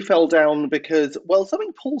really fell down because, well,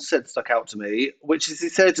 something Paul said stuck out to me, which is he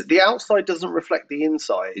said, the outside doesn't reflect the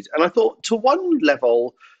inside. And I thought, to one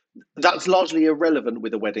level, that's largely irrelevant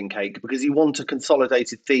with a wedding cake because you want a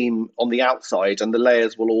consolidated theme on the outside and the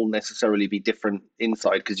layers will all necessarily be different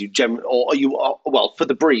inside because for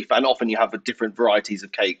the brief, and often you have different varieties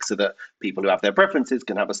of cake so that people who have their preferences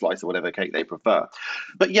can have a slice of whatever cake they prefer.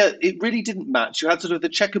 But yeah, it really didn't match. You had sort of the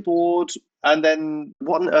checkerboard, and then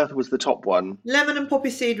what on earth was the top one? Lemon and poppy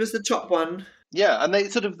seed was the top one. Yeah, and they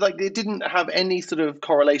sort of they didn't have any sort of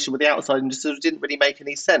correlation with the outside and just sort of didn't really make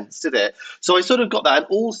any sense, did it? So I sort of got that. And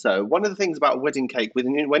also, one of the things about wedding cake,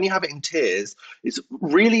 when you have it in tiers, it's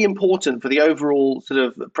really important for the overall sort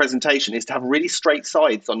of presentation is to have really straight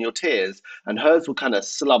sides on your tiers. And hers were kind of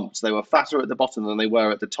slumped. They were fatter at the bottom than they were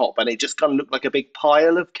at the top. And it just kind of looked like a big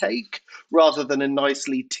pile of cake rather than a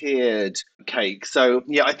nicely tiered cake. So,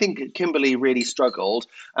 yeah, I think Kimberly really struggled.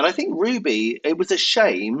 And I think Ruby, it was a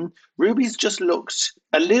shame. Ruby's just looked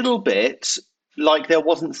a little bit like there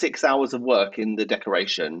wasn't 6 hours of work in the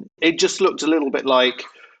decoration. It just looked a little bit like,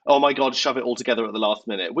 oh my God, shove it all together at the last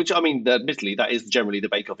minute, which, I mean, admittedly, that is generally the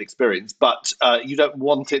bake-off experience, but you don't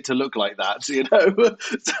want it to look like that, So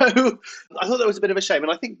I thought that was a bit of a shame.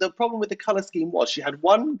 And I think the problem with the colour scheme was she had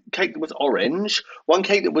one cake that was orange, one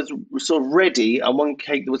cake that was sort of reddy, and one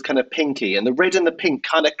cake that was kind of pinky. And the red and the pink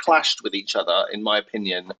kind of clashed with each other, in my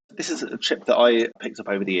opinion. This is a tip that I picked up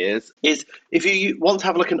over the years, is if you want to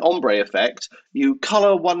have like an ombre effect, you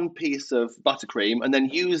colour one piece of buttercream and then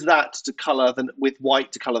use that to colour with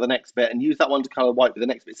white to colour the next bit and use that one to colour white with the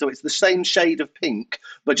next bit. So it's the same shade of pink,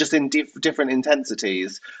 but just in different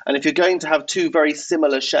intensities. And if you're going to have two very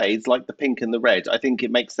similar shades, like the pink and the red, I think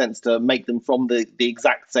it makes sense to make them from the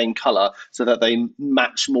exact same colour so that they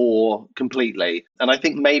match more completely. And I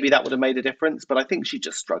think maybe that would have made a difference, but I think she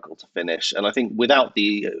just struggled to finish. And I think without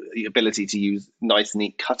the ability to use nice,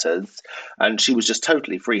 neat cutters, and she was just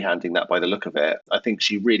totally freehanding that by the look of it, I think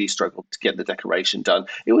she really struggled to get the decoration done.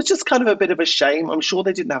 It was just kind of a bit of a shame. I'm sure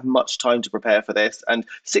they didn't have much time to prepare for this, and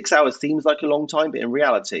 6 hours seems like a long time, but in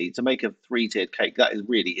reality, to make a 3-tiered cake,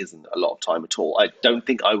 really isn't a lot of time at all. I don't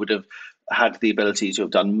think I would have had the ability to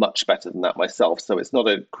have done much better than that myself. So it's not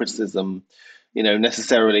a criticism,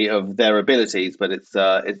 necessarily of their abilities, but it's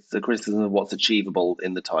a criticism of what's achievable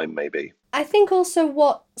in the time, maybe. I think also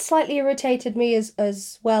what slightly irritated me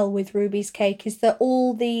as well with Ruby's cake is that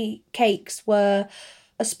all the cakes were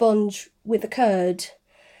a sponge with a curd.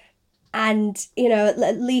 And,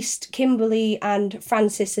 at least Kimberly and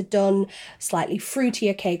Frances had done a slightly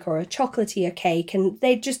fruitier cake or a chocolatier cake. And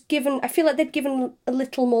I feel like they'd given a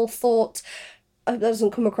little more thought. That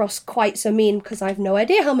doesn't come across quite so mean because I have no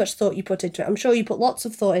idea how much thought you put into it. I'm sure you put lots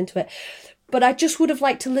of thought into it. But I just would have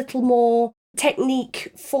liked a little more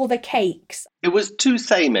technique for the cakes. It was too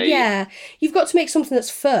samey. Yeah, you've got to make something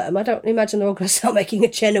that's firm. I don't imagine they're all going to start making a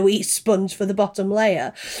Genoese sponge for the bottom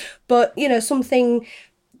layer. But,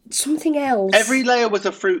 something else. Every layer was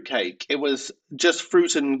a fruit cake. It was just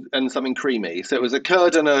fruit and something creamy. So it was a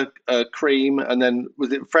curd and a cream, and then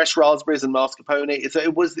was it fresh raspberries and mascarpone? So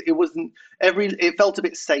it felt a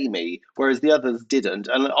bit samey, whereas the others didn't.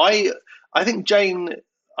 And I think Jane,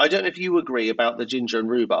 I don't know if you agree about the ginger and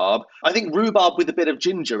rhubarb. I think rhubarb with a bit of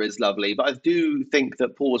ginger is lovely, but I do think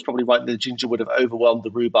that Paul was probably right that the ginger would have overwhelmed the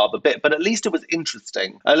rhubarb a bit. But at least it was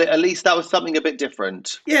interesting. At least that was something a bit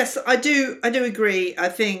different. Yes, I do agree. I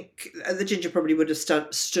think the ginger probably would have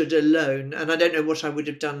stood alone, and I don't know what I would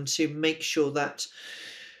have done to make sure that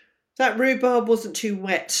that rhubarb wasn't too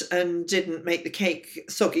wet and didn't make the cake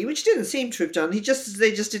soggy, which didn't seem to have done. They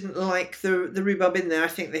just didn't like the rhubarb in there. I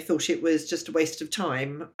think they thought it was just a waste of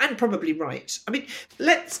time, and probably right. I mean,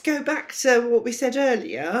 let's go back to what we said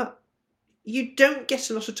earlier. You don't get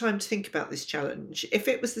a lot of time to think about this challenge. If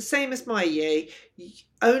it was the same as my year,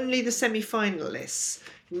 only the semi-finalists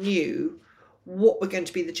knew what were going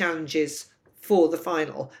to be the challenges for the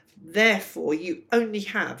final. Therefore, you only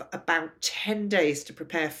have about 10 days to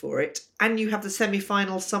prepare for it, and you have the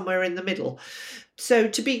semi-final somewhere in the middle. So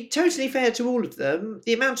to be totally fair to all of them,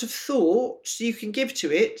 the amount of thought you can give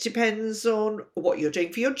to it depends on what you're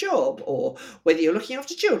doing for your job, or whether you're looking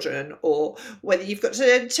after children, or whether you've got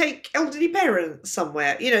to take elderly parents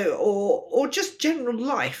somewhere, or just general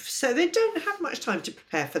life. So they don't have much time to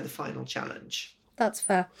prepare for the final challenge. That's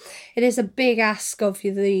fair. It is a big ask of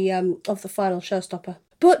you, the final showstopper.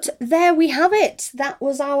 But there we have it. That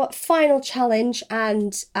was our final challenge,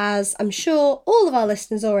 and as I'm sure all of our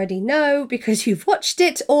listeners already know, because you've watched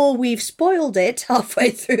it or we've spoiled it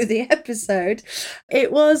halfway through the episode,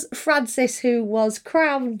 it was Frances who was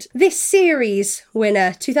crowned this series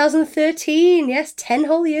winner, 2013, yes, 10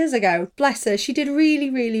 whole years ago. Bless her, she did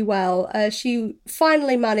really, really well. She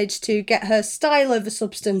finally managed to get her style over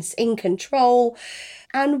substance in control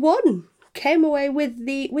and won. Came away with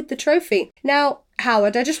the trophy. Now,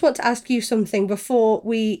 Howard, I just want to ask you something before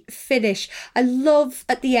we finish. I love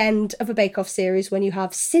at the end of a Bake Off series when you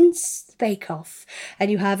have since Bake Off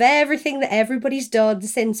and you have everything that everybody's done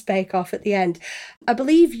since Bake Off at the end. I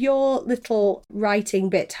believe your little writing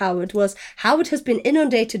bit, Howard, was Howard has been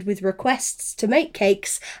inundated with requests to make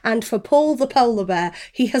cakes, and for Paul the polar bear,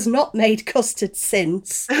 he has not made custard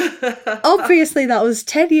since. Obviously, that was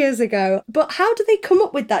 10 years ago, but how do they come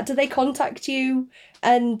up with that? Do they contact you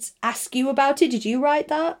and ask you about it? Did you write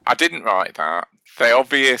that? I didn't write that. They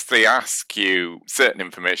obviously ask you certain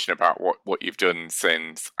information about what you've done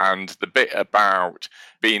since, and the bit about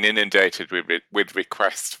being inundated with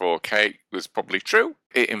requests for cake was probably true.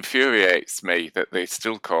 It infuriates me that they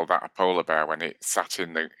still call that a polar bear when it sat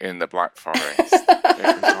in the Black Forest. It's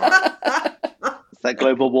that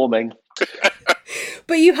global warming.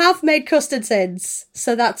 But you have made custard since,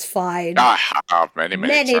 so that's fine. I have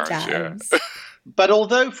many times. Yeah. But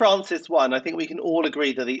although Frances won, I think we can all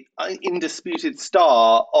agree that the undisputed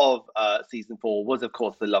star of season 4 was, of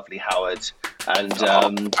course, the lovely Howard. And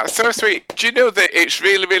that's so sweet. Do you know that it's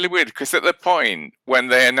really, really weird? Because at the point when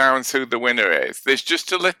they announce who the winner is, there's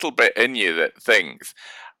just a little bit in you that thinks,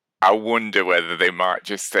 I wonder whether they might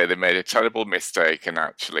just say they made a terrible mistake and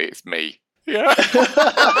actually it's me. Yeah.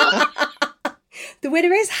 The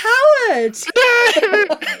winner is Howard!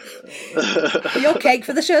 Your cake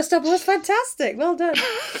for the showstopper was fantastic. Well done.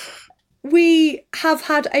 We have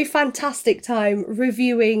had a fantastic time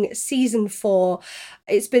reviewing season 4.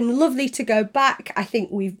 It's been lovely to go back. I think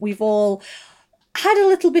we've all had a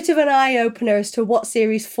little bit of an eye-opener as to what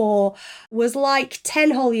series 4 was like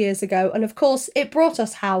 10 whole years ago. And of course, it brought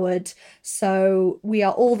us Howard. So we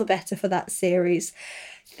are all the better for that series.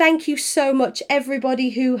 Thank you so much,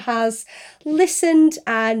 everybody who has listened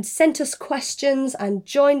and sent us questions and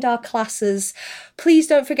joined our classes. Please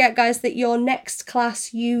don't forget, guys, that your next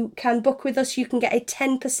class you can book with us. You can get a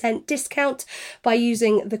 10% discount by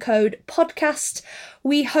using the code podcast.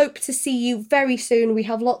 We hope to see you very soon. We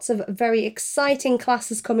have lots of very exciting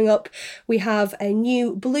classes coming up. We have a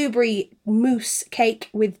new blueberry mousse cake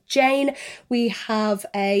with Jane. We have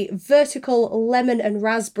a vertical lemon and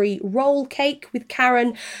raspberry roll cake with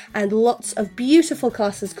Karen, and lots of beautiful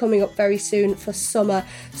classes coming up very soon for summer.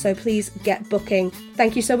 So please get booking.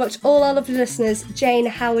 Thank you so much, all our lovely listeners, Jane,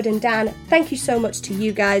 Howard and Dan. Thank you so much to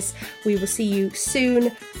you guys. We will see you soon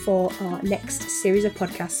for our next series of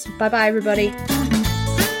podcasts. Bye-bye, everybody.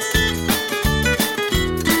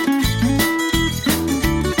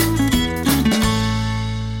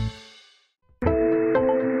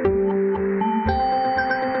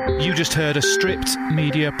 You just heard a Stripped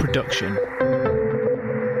Media production.